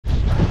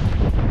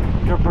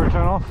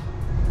turn off.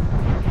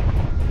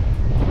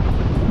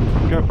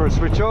 GoPro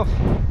switch off.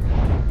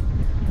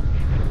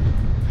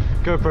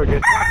 GoPro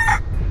get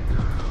back.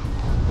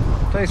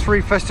 Day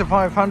 3 Festive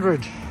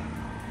 500.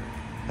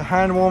 The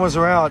hand warmers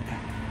are out.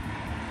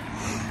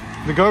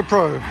 The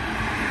GoPro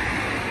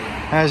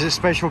has its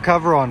special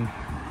cover on.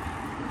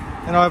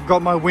 And I've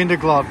got my winter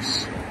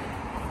gloves,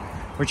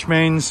 which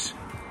means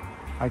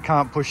I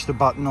can't push the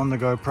button on the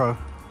GoPro.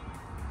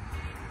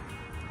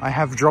 I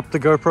have dropped the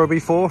GoPro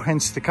before,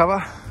 hence the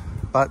cover,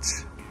 but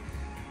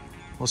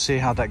we'll see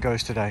how that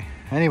goes today.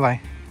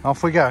 Anyway,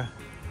 off we go.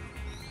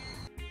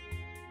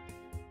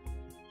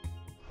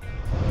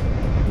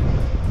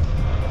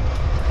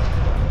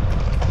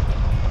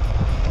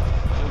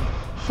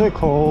 So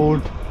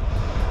cold,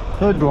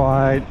 so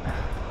bright.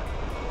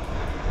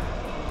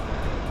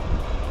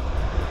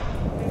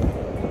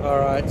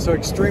 Alright, so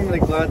extremely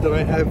glad that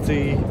I have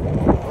the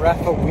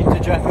Rapha winter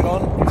jacket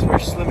on. It's very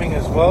slimming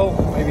as well.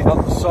 Maybe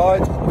not the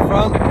sides, but the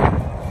front.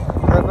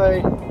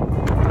 Breve.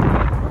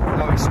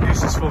 No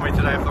excuses for me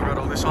today. I've got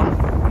all this on.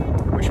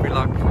 Wish me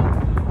luck.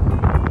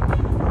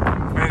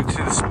 Moving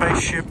to the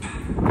spaceship.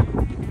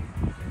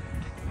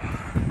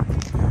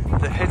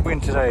 The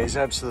headwind today is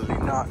absolutely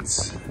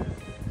nuts.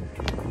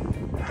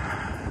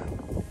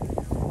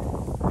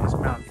 There's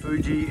Mount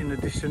Fuji in the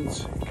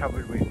distance,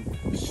 covered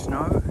with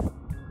snow.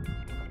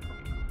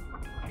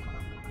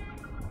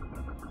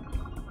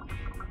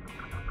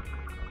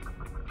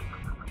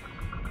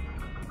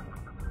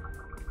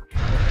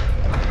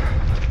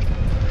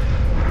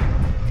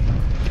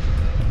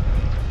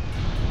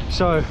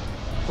 So,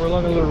 we're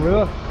along a little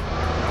river,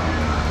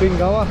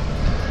 Bingoa,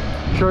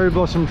 cherry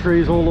blossom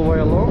trees all the way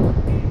along.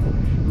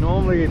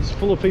 Normally it's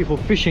full of people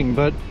fishing,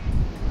 but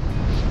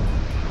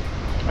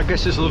I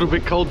guess it's a little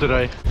bit cold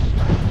today.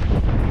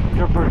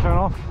 GoPro turn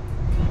off.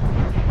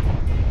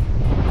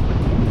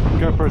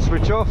 GoPro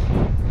switch off.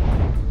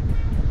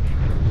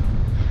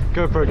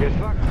 GoPro get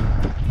back.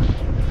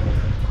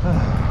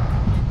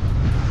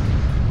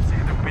 See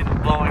the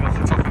wind blowing off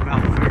the top of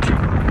Mount Fuji.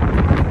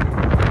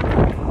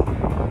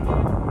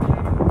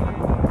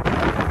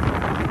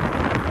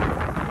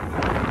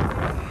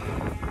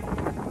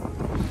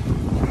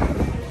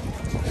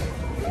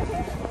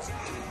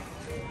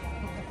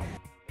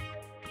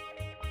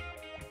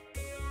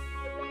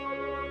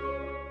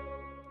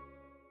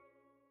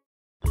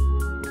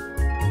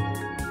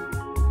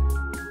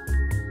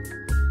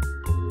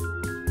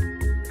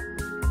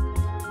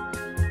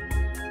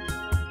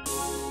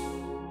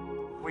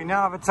 We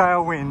now have a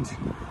tailwind.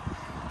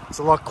 It's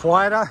a lot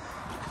quieter,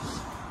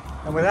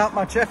 and without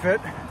much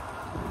effort,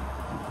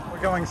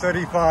 we're going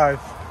 35.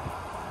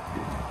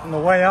 On the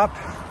way up,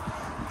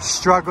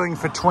 struggling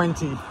for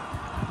 20.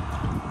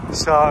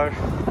 So,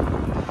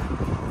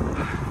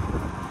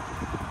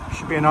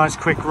 should be a nice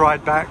quick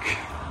ride back.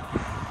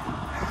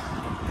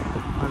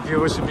 My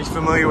viewers would be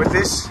familiar with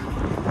this.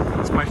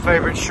 It's my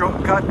favorite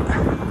shortcut.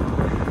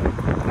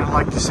 And I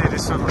like to see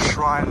this little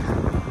shrine.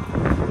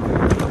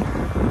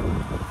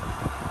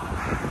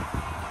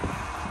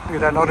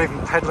 Look at that, not even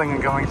pedaling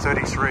and going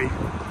 33.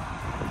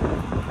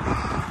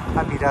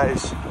 Happy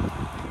days.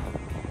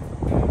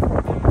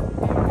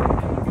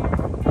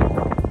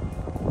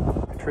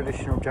 A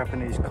traditional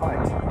Japanese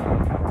kite.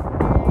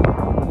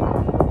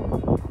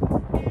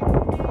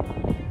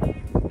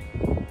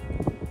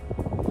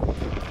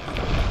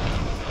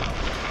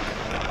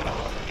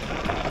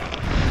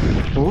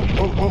 Oh,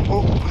 oh, oh,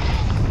 oh.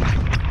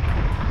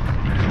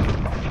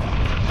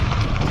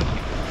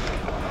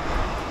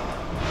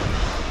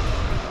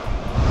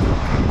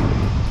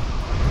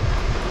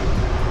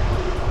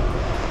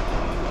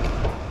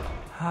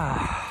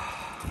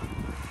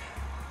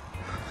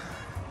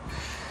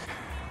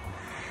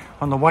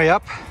 On the way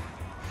up,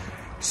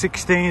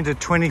 16 to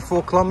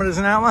 24 kilometers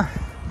an hour.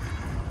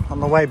 On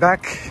the way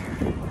back,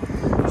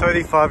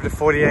 35 to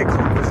 48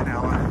 kilometers an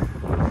hour.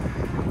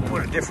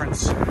 What a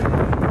difference.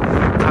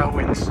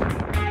 Tailwinds.